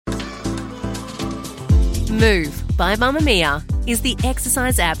Move by Mamamia is the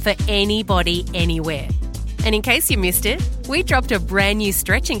exercise app for anybody, anywhere. And in case you missed it, we dropped a brand new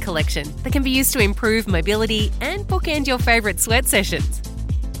stretching collection that can be used to improve mobility and bookend your favourite sweat sessions.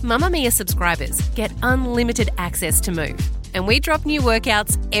 Mamamia subscribers get unlimited access to Move, and we drop new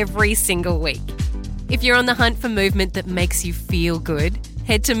workouts every single week. If you're on the hunt for movement that makes you feel good,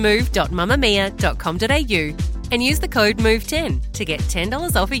 head to move.mamamia.com.au and use the code MOVE10 to get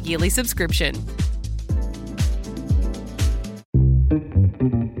 $10 off a yearly subscription.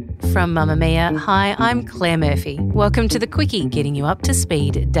 From Mamamia, hi, I'm Claire Murphy. Welcome to The Quickie, getting you up to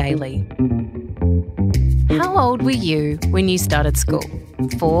speed daily. How old were you when you started school?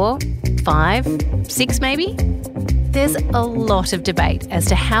 4, 5, 6 maybe? There's a lot of debate as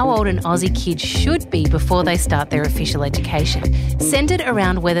to how old an Aussie kid should be before they start their official education, centred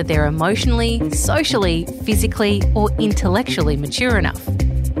around whether they're emotionally, socially, physically or intellectually mature enough.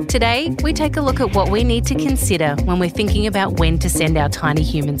 Today, we take a look at what we need to consider when we're thinking about when to send our tiny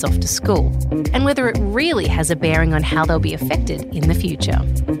humans off to school, and whether it really has a bearing on how they'll be affected in the future.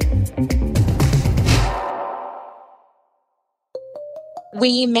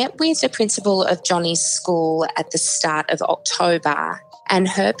 We met with the principal of Johnny's school at the start of October, and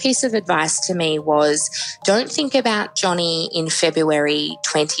her piece of advice to me was, don't think about Johnny in February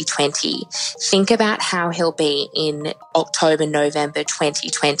 2020. Think about how he'll be in October, November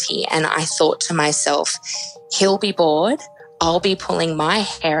 2020. And I thought to myself, he'll be bored. I'll be pulling my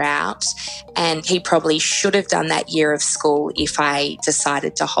hair out, and he probably should have done that year of school if I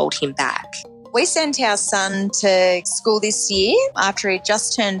decided to hold him back. We sent our son to school this year after he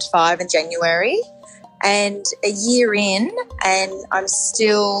just turned 5 in January, and a year in, and I'm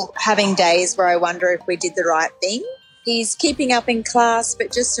still having days where I wonder if we did the right thing. He's keeping up in class,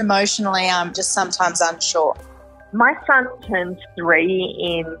 but just emotionally I'm just sometimes unsure. My son turns 3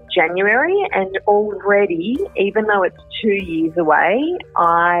 in January, and already, even though it's 2 years away,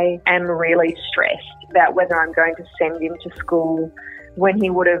 I am really stressed about whether I'm going to send him to school when he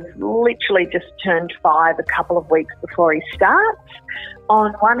would have literally just turned 5 a couple of weeks before he starts.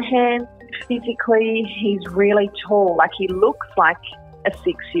 On one hand, physically, he's really tall, like he looks like a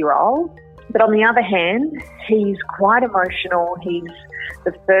 6-year-old. But on the other hand, he's quite emotional. He's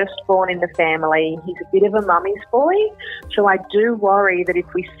the firstborn in the family. He's a bit of a mummy's boy. So I do worry that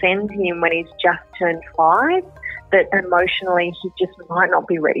if we send him when he's just turned 5, that emotionally he just might not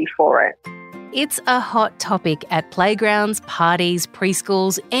be ready for it. It's a hot topic at playgrounds, parties,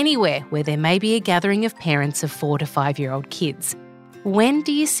 preschools, anywhere where there may be a gathering of parents of 4 to 5-year-old kids. When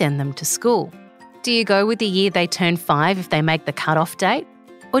do you send them to school? Do you go with the year they turn 5 if they make the cut-off date?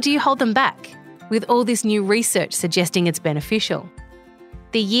 Or do you hold them back, with all this new research suggesting it's beneficial?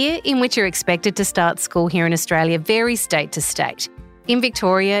 The year in which you're expected to start school here in Australia varies state to state. In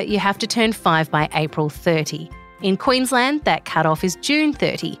Victoria, you have to turn 5 by April 30. In Queensland, that cut-off is June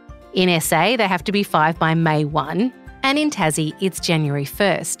 30. In SA, they have to be 5 by May 1, and in Tassie, it's January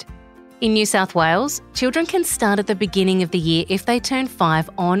 1st. In New South Wales, children can start at the beginning of the year if they turn 5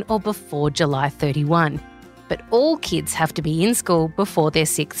 on or before July 31. But all kids have to be in school before their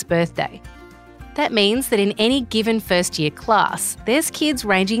 6th birthday. That means that in any given first-year class, there's kids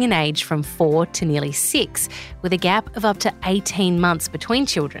ranging in age from 4 to nearly 6, with a gap of up to 18 months between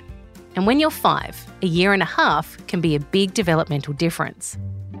children. And when you're 5, a year and a half can be a big developmental difference.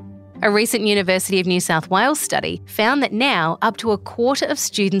 A recent University of New South Wales study found that now up to a quarter of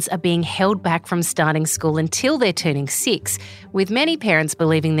students are being held back from starting school until they're turning 6, with many parents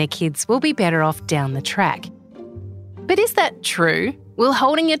believing their kids will be better off down the track. But is that true? Will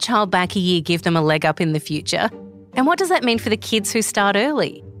holding your child back a year give them a leg up in the future? And what does that mean for the kids who start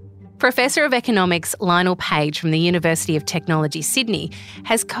early? Professor of Economics Lionel Page from the University of Technology, Sydney,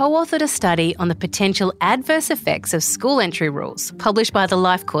 has co-authored a study on the potential adverse effects of school entry rules, published by the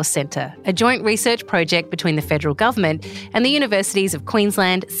Life Course Centre, a joint research project between the federal government and the universities of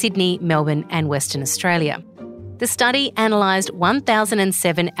Queensland, Sydney, Melbourne and Western Australia. The study analysed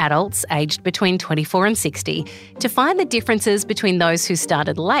 1,007 adults aged between 24 and 60 to find the differences between those who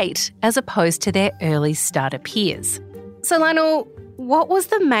started late as opposed to their early starter peers. So Lionel, what was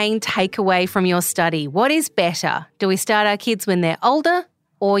the main takeaway from your study? What is better? Do we start our kids when they're older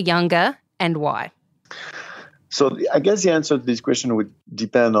or younger, and why? So I guess the answer to this question would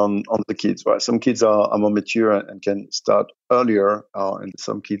depend on the kids, right? Some kids are more mature and can start earlier, and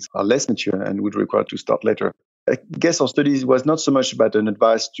some kids are less mature and would require to start later. I guess our study was not so much about an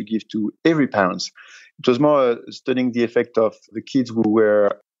advice to give to every parent. It was more studying the effect of the kids who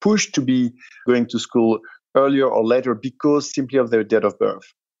were pushed to be going to school earlier or later because simply of their date of birth.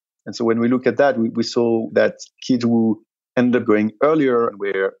 And so when we look at that, we saw that kids who ended up going earlier and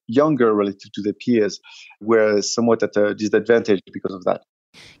were younger relative to their peers, were somewhat at a disadvantage because of that.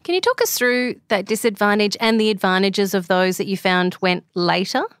 Can you talk us through that disadvantage and the advantages of those that you found went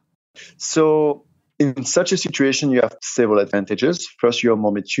later? So in such a situation, you have several advantages. First, you're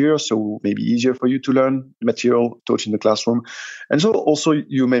more mature, so maybe easier for you to learn material taught in the classroom. And so also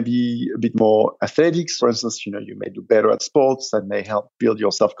you may be a bit more athletics. For instance, you may do better at sports. That may help build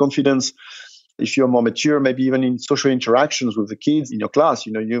your self-confidence. If you're more mature, maybe even in social interactions with the kids in your class,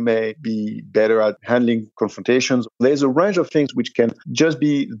 you may be better at handling confrontations. There's a range of things which can just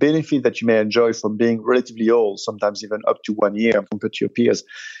be the benefit that you may enjoy from being relatively old, sometimes even up to 1 year compared to your peers.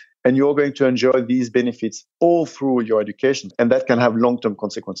 And you're going to enjoy these benefits all through your education. And that can have long-term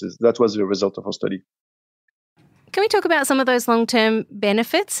consequences. That was the result of our study. Can we talk about some of those long-term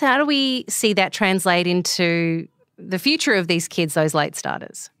benefits? How do we see that translate into the future of these kids, those late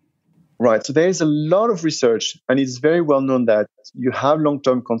starters? Right. So there is a lot of research, and it's very well known that you have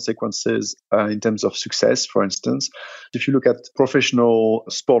long-term consequences in terms of success. For instance, if you look at professional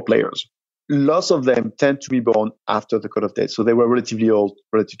sport players, lots of them tend to be born after the cutoff date. So they were relatively old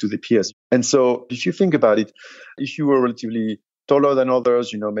relative to their peers. And so if you think about it, if you were relatively taller than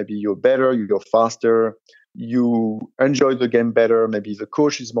others, maybe you're better, you're faster, you enjoy the game better, maybe the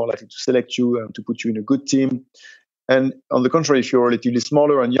coach is more likely to select you and to put you in a good team. And on the contrary, if you're relatively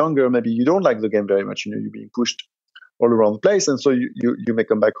smaller and younger, maybe you don't like the game very much. You're being pushed all around the place. And so you may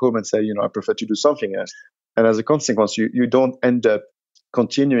come back home and say, I prefer to do something else. And as a consequence, you don't end up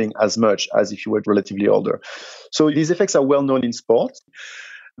continuing as much as if you were relatively older. So these effects are well known in sports.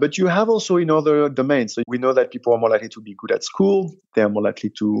 But you have also in other domains. So we know that people are more likely to be good at school. They are more likely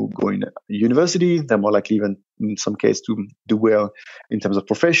to go in university. They're more likely even in some cases to do well in terms of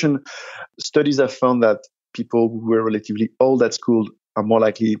profession. Studies have found that people who were relatively old at school are more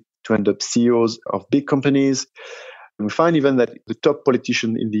likely to end up CEOs of big companies. And we find even that the top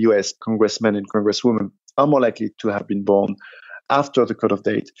politicians in the US, congressmen and congresswomen, are more likely to have been born after the cutoff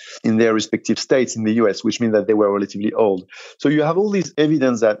date in their respective states in the US, which means that they were relatively old. So you have all this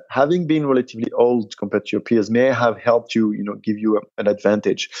evidence that having been relatively old compared to your peers may have helped you, give you an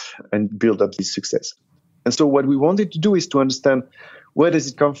advantage and build up this success. And so what we wanted to do is to understand, where does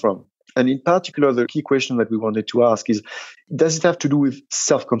it come from? And in particular, the key question that we wanted to ask is, does it have to do with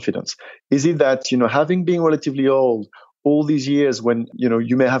self-confidence? Is it that, having been relatively old all these years when,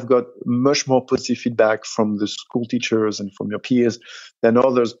 you may have got much more positive feedback from the school teachers and from your peers than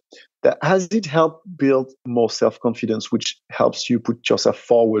others, has it helped build more self-confidence, which helps you put yourself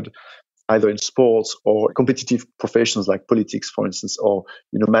forward either in sports or competitive professions like politics, for instance, or,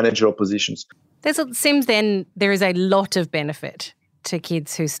 managerial positions? It seems then there is a lot of benefit to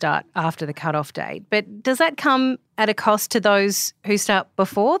kids who start after the cutoff date. But does that come at a cost to those who start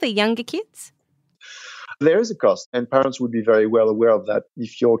before, the younger kids? There is a cost, and parents would be very well aware of that.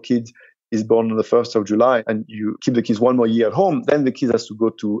 If your kid is born on the 1st of July and you keep the kids one more year at home, then the kid has to go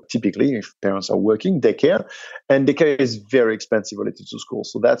to, typically, if parents are working, daycare. And daycare is very expensive related to school.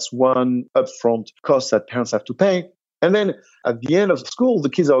 So that's one upfront cost that parents have to pay. And then at the end of school, the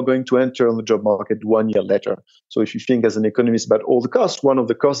kids are going to enter on the job market 1 year later. So if you think as an economist about all the costs, one of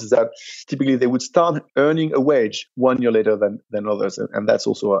the costs is that typically they would start earning a wage 1 year later than others. And that's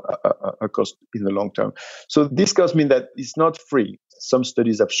also a cost in the long term. So this cost means that it's not free. Some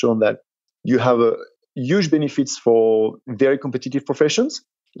studies have shown that you have huge benefits for very competitive professions,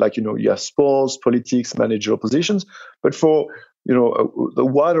 like, you have sports, politics, managerial positions. But for the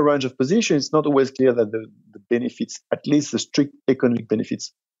wider range of positions, it's not always clear that the benefits, at least the strict economic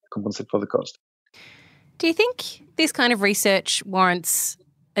benefits, compensate for the cost. Do you think this kind of research warrants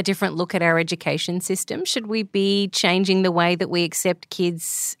a different look at our education system? Should we be changing the way that we accept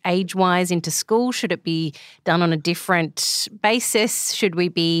kids age-wise into school? Should it be done on a different basis? Should we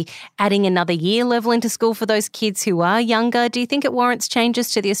be adding another year level into school for those kids who are younger? Do you think it warrants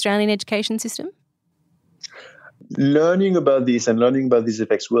changes to the Australian education system? Learning about this and learning about these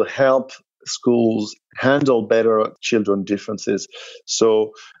effects will help schools handle better children differences.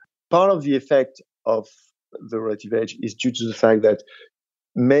 So part of the effect of the relative age is due to the fact that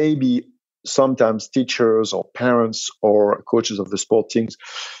maybe sometimes teachers or parents or coaches of the sport teams,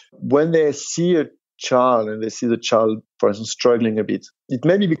 when they see a child and they see the child, for instance, struggling a bit, it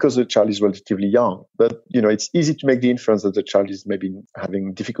may be because the child is relatively young, but it's easy to make the inference that the child is maybe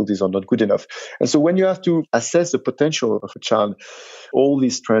having difficulties or not good enough. And so when you have to assess the potential of a child, all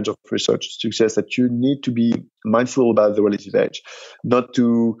these strands of research suggests that you need to be mindful about the relative age, not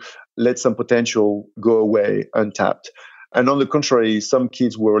to let some potential go away untapped. And on the contrary, some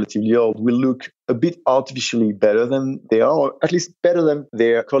kids who are relatively old will look a bit artificially better than they are, or at least better than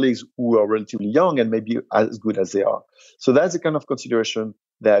their colleagues who are relatively young and maybe as good as they are. So that's the kind of consideration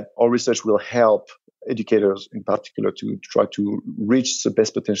that our research will help educators in particular to try to reach the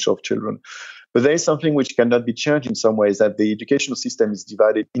best potential of children. But there is something which cannot be changed in some ways, that the educational system is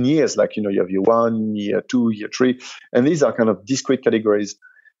divided in years, like, you have year 1, year 2, year 3, and these are kind of discrete categories.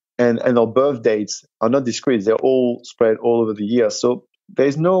 And our birth dates are not discrete. They're all spread all over the year. So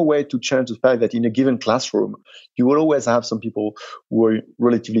there's no way to change the fact that in a given classroom, you will always have some people who are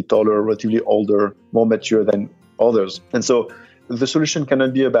relatively taller, relatively older, more mature than others. And so the solution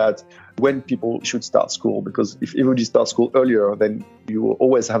cannot be about when people should start school, because if everybody starts school earlier, then you will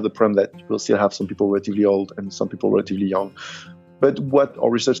always have the problem that you will still have some people relatively old and some people relatively young. But what our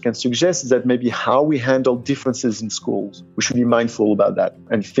research can suggest is that maybe how we handle differences in schools, we should be mindful about that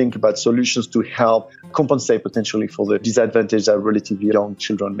and think about solutions to help compensate potentially for the disadvantage that relatively young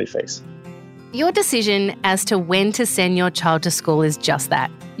children may face. Your decision as to when to send your child to school is just that,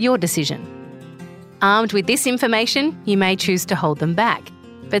 your decision. Armed with this information, you may choose to hold them back,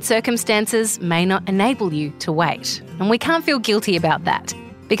 but circumstances may not enable you to wait. And we can't feel guilty about that,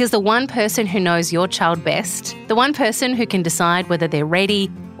 because the one person who knows your child best, the one person who can decide whether they're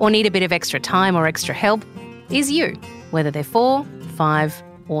ready or need a bit of extra time or extra help, is you, whether they're 4, 5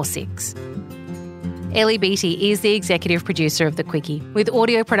 or 6. Ellie Beattie is the executive producer of The Quicky, with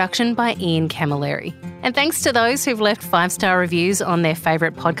audio production by Ian Camilleri. And thanks to those who've left 5-star reviews on their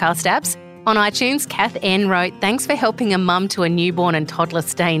favourite podcast apps. On iTunes, Kath N wrote, "Thanks for helping a mum to a newborn and toddler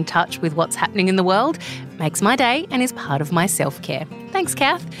stay in touch with what's happening in the world. Makes my day and is part of my self-care." Thanks,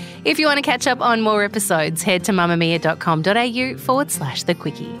 Kath. If you want to catch up on more episodes, head to mamamia.com.au/The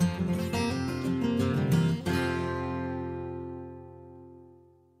Quicky.